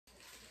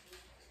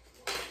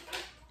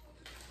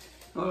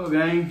Hello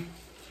gang,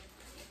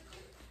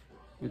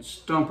 it's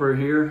Stumper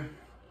here.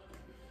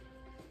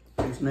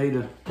 Just need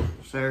a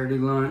Saturday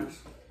lunch.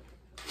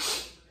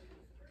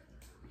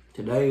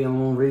 Today I'm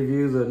going to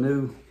review the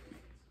new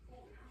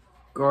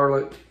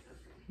garlic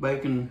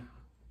bacon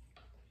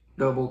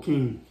double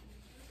king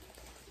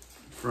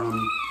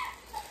from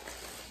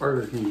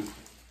Burger King,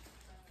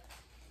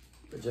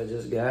 which I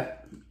just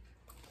got.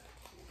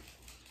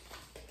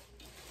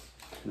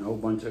 And a whole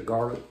bunch of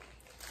garlic,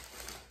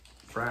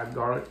 fried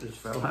garlic just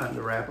fell out of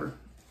the wrapper.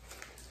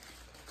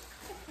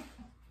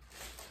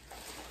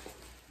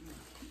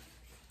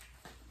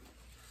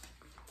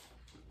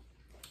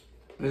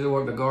 This is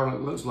what the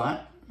garlic looks like.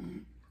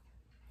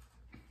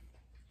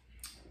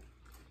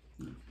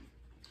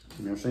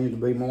 There seems to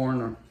be more in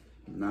there.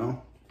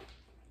 No.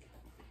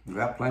 We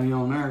got plenty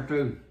on there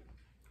too.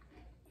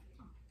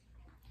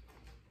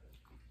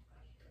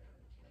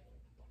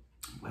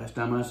 Last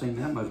time I seen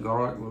that much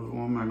garlic was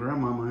when my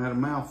grandmama had a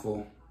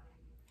mouthful.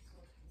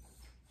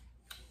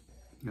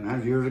 And that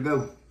was years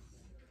ago.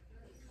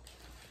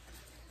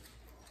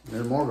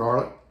 There's more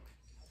garlic.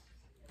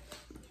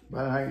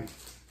 But hey,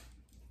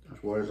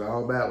 that's what it's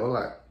all about. Look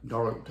like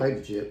garlic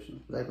potato chips.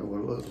 That's exactly what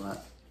it looks like.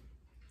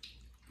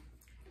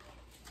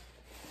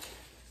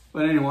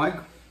 But anyway,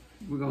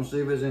 we're gonna see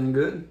if it's any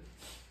good.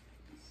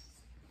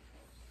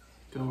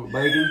 Come with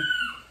bacon,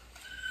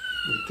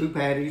 with 2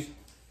 patties,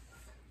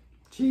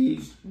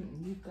 cheese.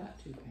 You've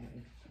got 2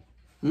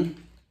 patties.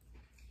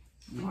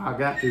 Well, I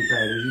got 2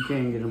 patties. You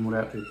can't get them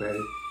without 2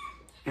 patties.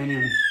 And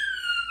then,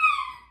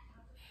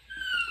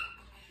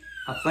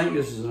 I think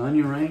this is an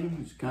onion ring.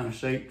 It's kind of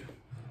shaped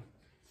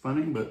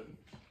funny, but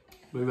I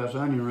believe that's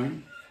onion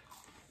ring.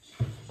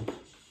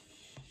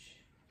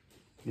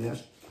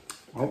 Yes.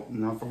 Oh,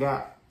 no, I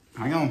forgot.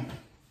 Hang on.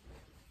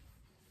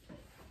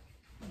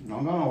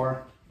 Don't go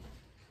nowhere.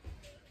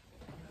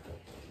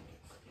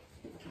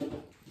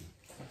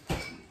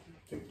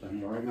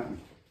 Already got.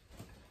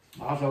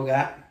 Also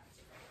got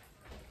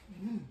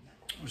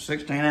a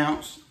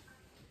 16-ounce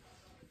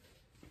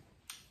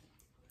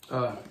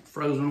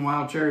frozen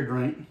wild cherry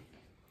drink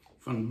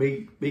from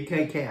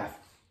BK Calf.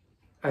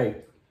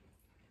 Hey,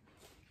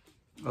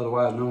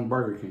 otherwise known as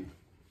Burger King.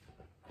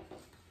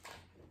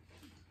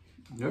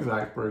 Looks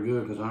like it's pretty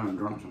good because I done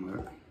drunk some of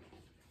it.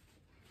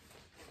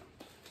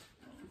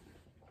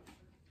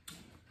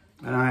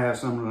 And I have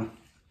some of the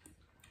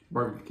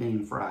Burger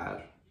King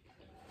fries.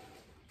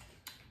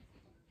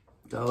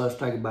 So let's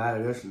take a bite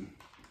of this and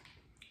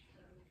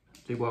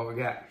see what we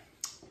got.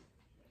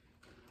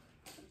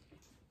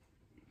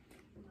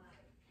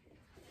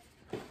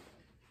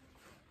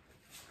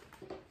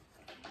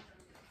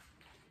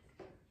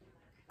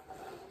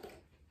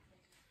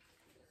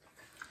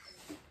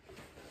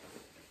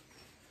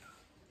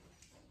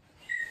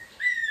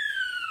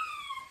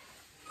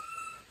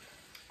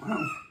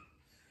 Well,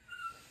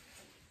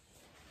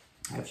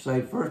 I have to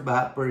say the first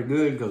bite pretty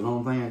good because the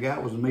only thing I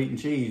got was the meat and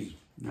cheese.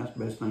 And that's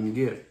the best thing to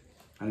get.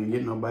 I didn't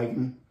get no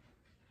bacon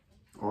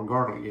or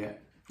garlic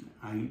yet.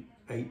 I ain't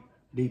ate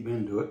deep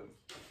into it.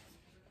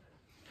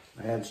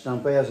 I had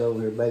Stump over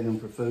here begging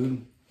for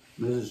food.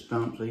 Mrs.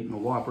 Stump's eating a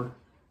Whopper.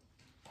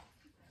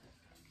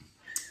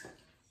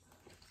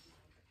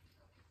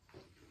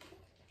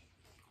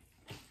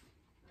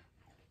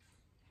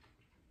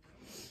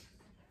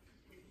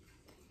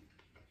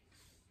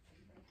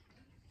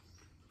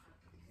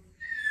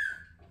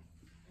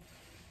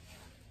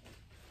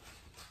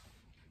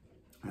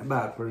 That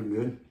bite's pretty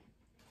good.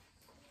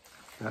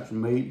 Got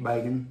some meat,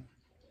 bacon.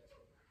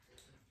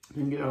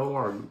 Didn't get a whole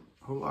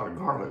lot of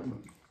garlic, but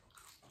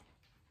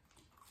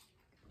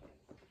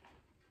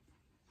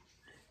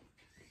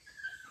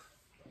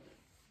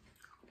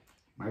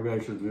maybe I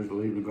should just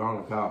leave the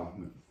garlic out.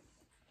 But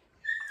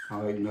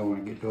I'll let you know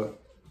when I get to it.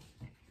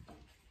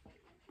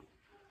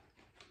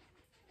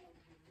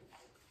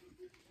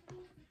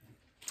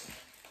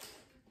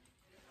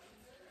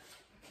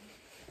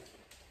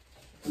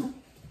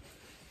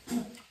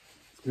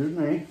 Excuse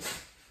me.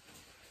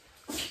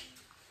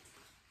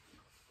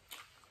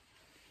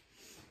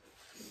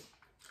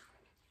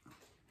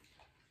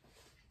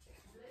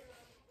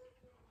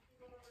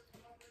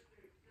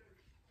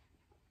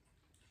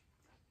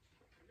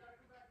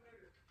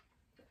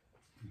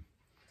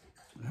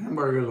 The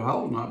hamburger as a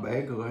whole is not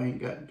bad because I ain't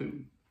got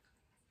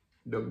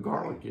the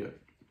garlic yet.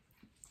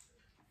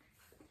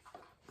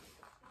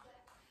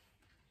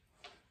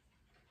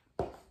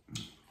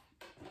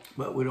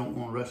 But we don't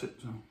want to rush it,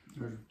 so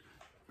there's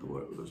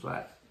what it looks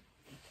like.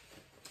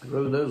 It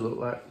really does look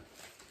like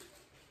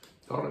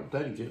garlic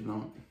potato chips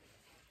on it.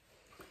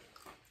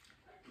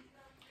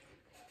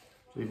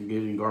 See if we can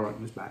get any garlic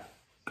in this bite.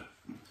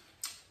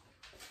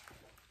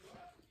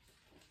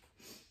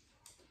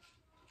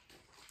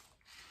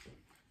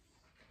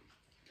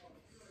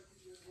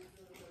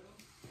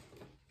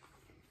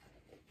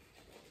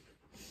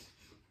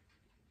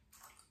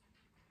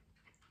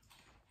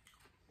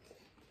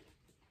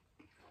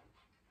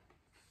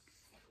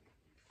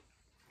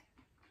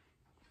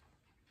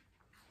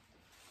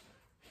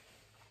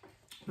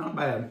 Not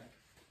bad.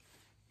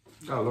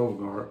 Got a little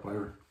garlic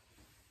flavor.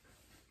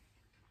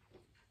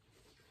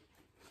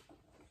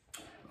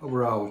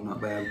 overall was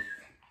not bad.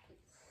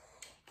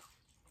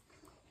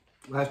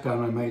 Last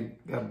time I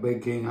got a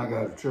Big King, I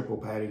got a triple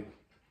patty.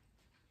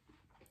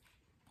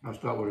 I'll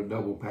start with a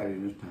double patty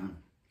this time.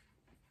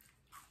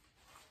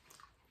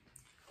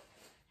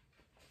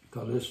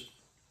 Because this,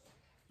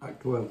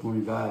 like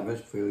 $12.25, this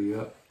will fill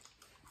you up.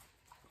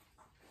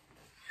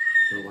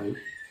 So late.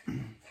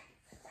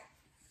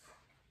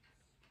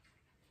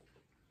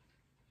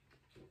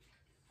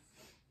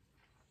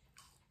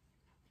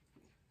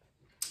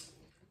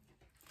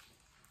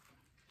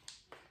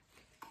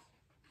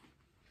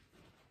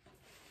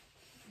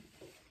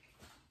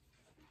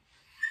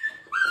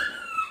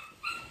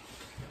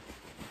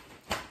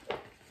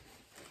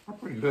 They're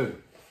pretty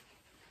good.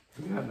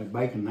 They got the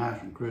bacon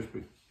nice and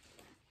crispy.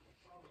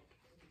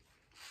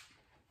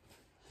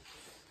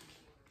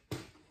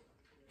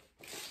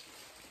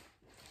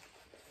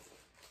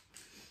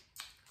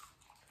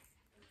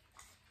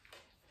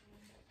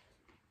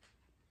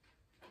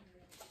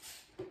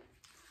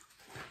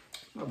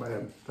 Not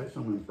bad. Take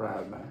some of them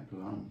fries back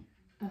because I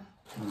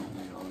don't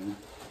need all them.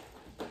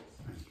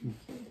 Thank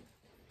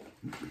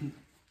you.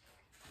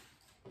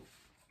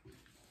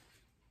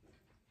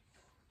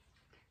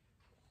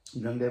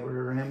 You done that with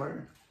her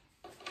hamburger?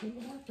 We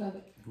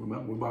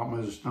bought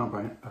Mrs.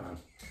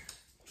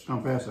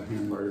 Stump has a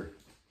hamburger.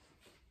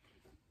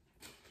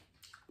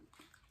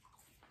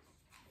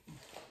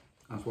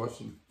 That's what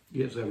she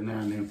gets every now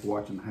and then for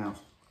watching the house.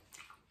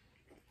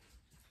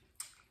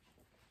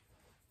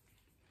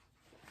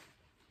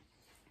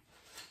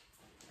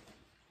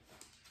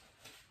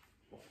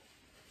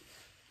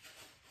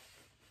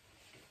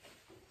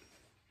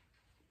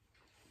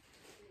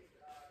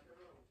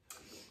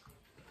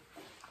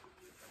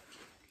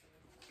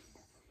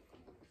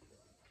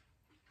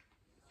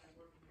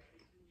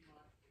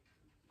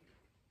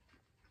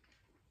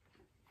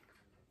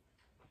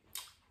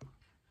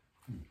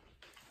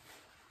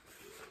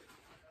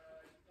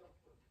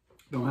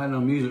 Don't have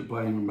no music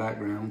playing in the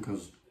background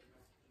because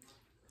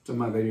some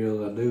of my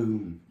videos I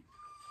do,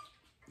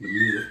 the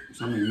music,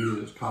 some of the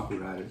music's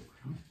copyrighted.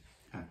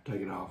 I have to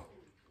take it off.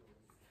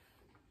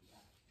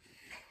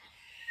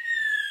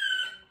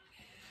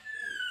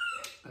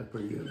 That's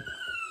pretty good.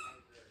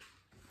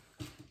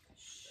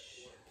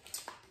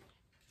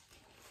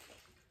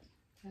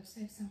 I'll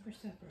save some for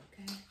supper,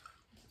 okay?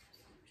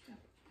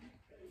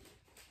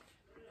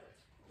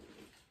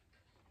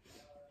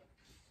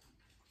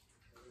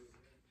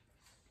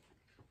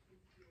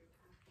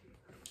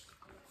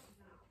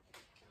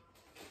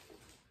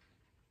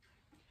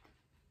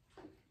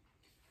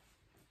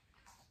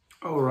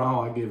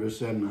 Overall, I give it a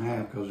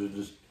 7.5 because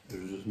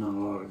there's just not a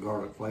lot of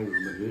garlic flavor,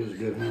 but it is a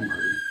good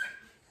hamburger.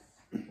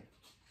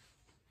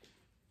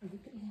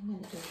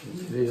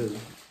 It is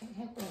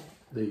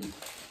the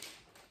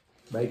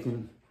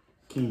Bacon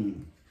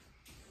King.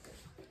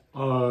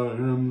 I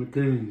am the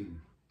king.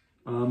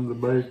 I'm the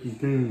Bacon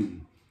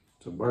King.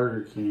 It's a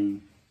Burger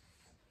King.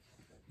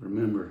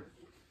 Remember,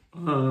 I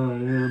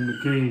am the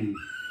king,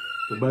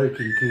 the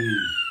Bacon King.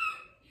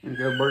 And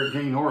go Burger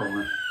King or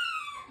one.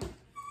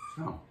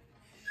 So.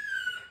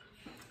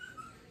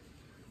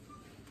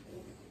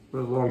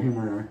 There's a lot of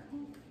humor there.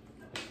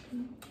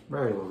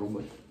 Very little,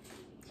 but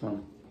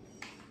some.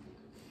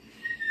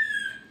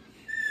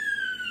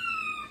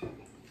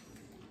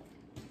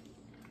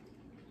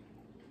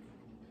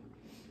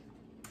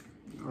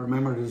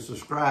 Remember to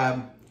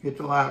subscribe, hit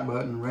the like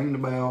button, ring the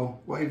bell,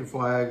 wave the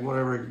flag,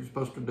 whatever you're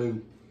supposed to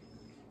do.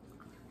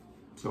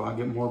 So I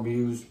get more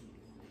views.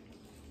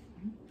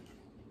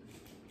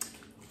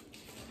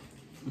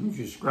 If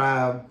you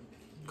subscribe,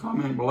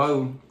 comment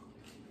below,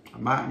 I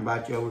might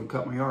invite you over to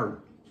cut my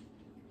yard.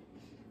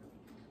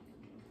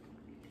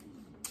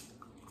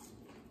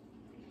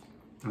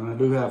 And I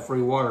do have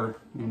free water.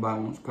 Anybody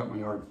wants to cut my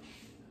yard.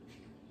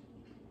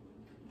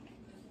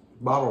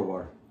 Bottled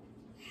water.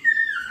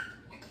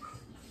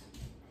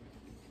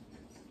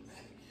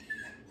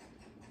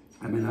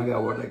 I mean, I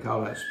got what they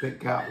call that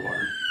spit-got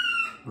water.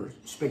 Or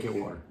spigot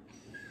water.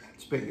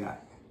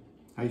 Spit-got.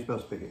 How you spell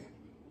spigot?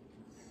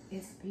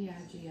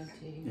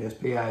 S-P-I-G-O-T.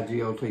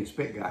 S-P-I-G-O-T,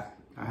 spit-got.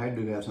 I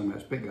do have some of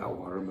that spit-got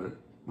water, but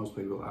most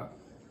people like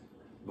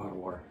bottled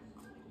water.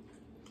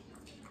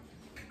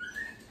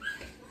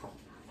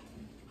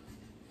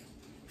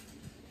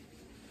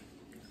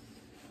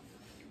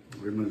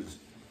 Remove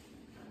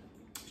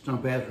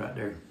Stump ass right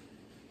there.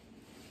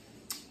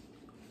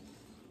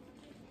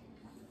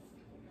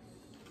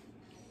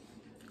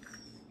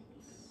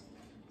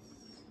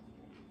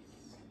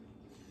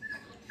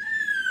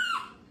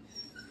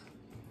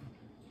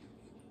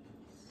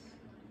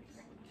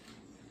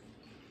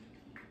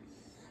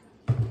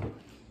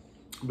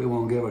 We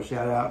want to give a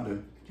shout out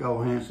to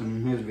Joe Hanson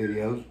and his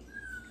videos.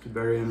 It's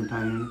very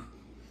entertaining.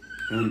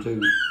 And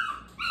to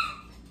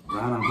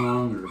Rhina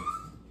Hung,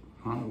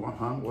 or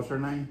what's her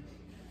name?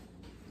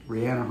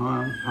 Rihanna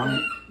Hung.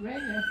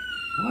 Raina.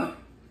 What?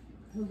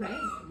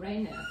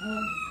 Raina.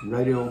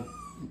 Radio.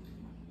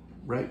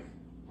 Right.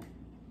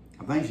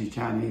 I think she's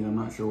Chinese, I'm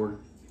not sure.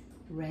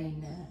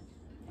 Raina.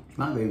 She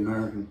might be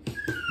American, but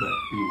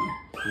anyway.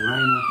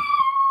 Raina.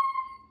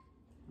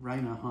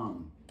 Raina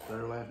Hung. Is that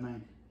her last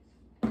name?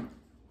 I don't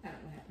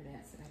know how to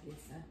pronounce it, I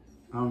guess so.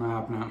 I don't know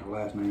how to pronounce her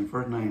last name.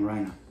 First name,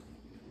 Raina.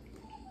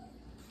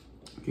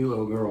 Cute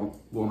little girl,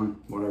 woman,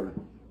 whatever.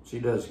 She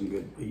does some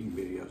good eating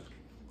videos.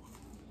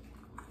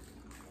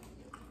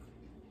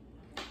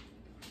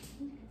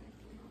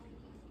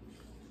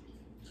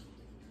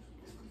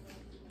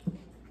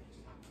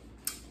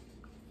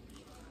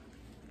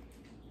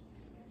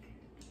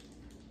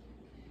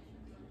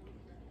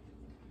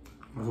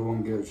 I just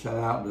want to give a shout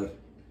out to,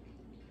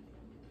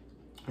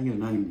 I think his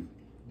name,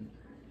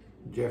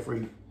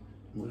 Jeffrey,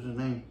 what's his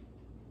name?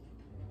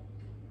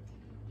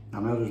 I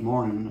know this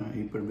morning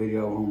he put a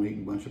video on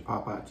eating a bunch of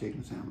Popeye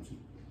chicken sandwiches.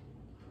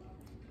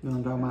 You know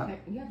what I'm talking about?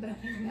 Yeah, but I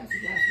can't pronounce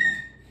his last name.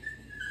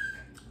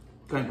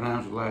 Can't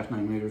pronounce his last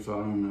name either, so I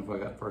don't know if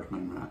I got the first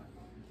name right.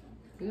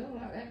 You don't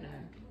like that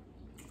name.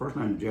 First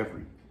name is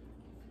Jeffrey.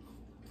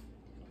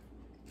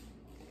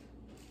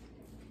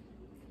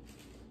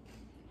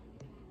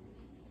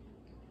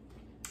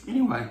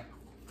 Anyway,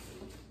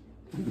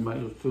 I didn't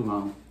make this too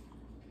long.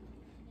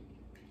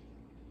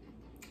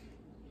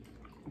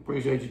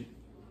 Appreciate you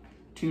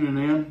tuning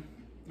in.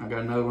 I got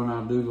another one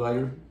I'll do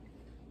later.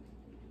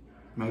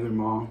 Maybe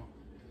tomorrow.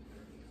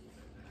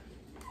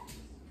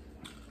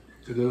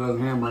 It's a good little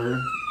hamburger,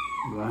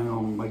 but I ain't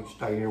gonna make you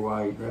stay here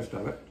while I eat the rest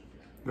of it.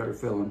 Very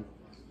filling.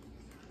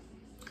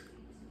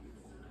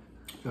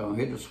 So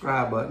hit the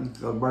subscribe button,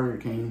 go to Burger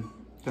King,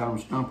 tell them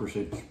Stumper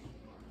said.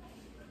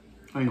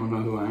 I ain't gonna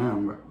know who I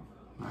am, but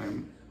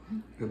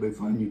it'll be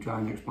fun you try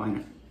and explain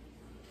it.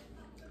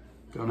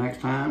 Till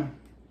next time,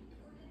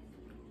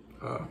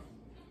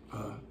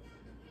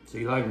 see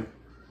you later.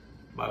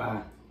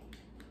 Bye-bye.